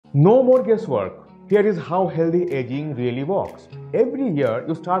No more guesswork. Here is how healthy aging really works. Every year,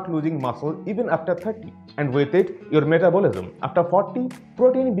 you start losing muscle even after 30, and with it, your metabolism. After 40,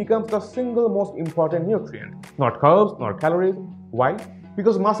 protein becomes the single most important nutrient. Not carbs, not calories. Why?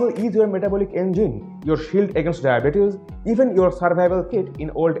 Because muscle is your metabolic engine, your shield against diabetes, even your survival kit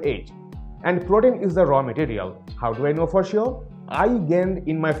in old age. And protein is the raw material. How do I know for sure? I gained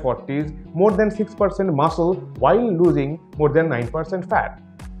in my 40s more than 6% muscle while losing more than 9% fat.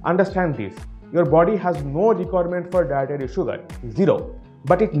 Understand this, your body has no requirement for dietary sugar, zero.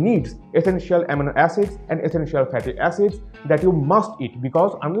 But it needs essential amino acids and essential fatty acids that you must eat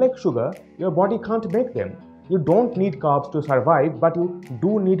because unlike sugar, your body can't make them. You don't need carbs to survive, but you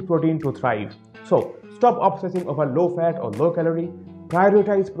do need protein to thrive. So, stop obsessing over low fat or low calorie,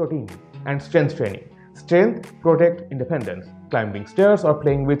 prioritize protein and strength training. Strength protect independence, climbing stairs or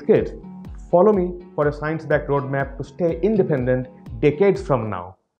playing with kids. Follow me for a science-backed roadmap to stay independent decades from now.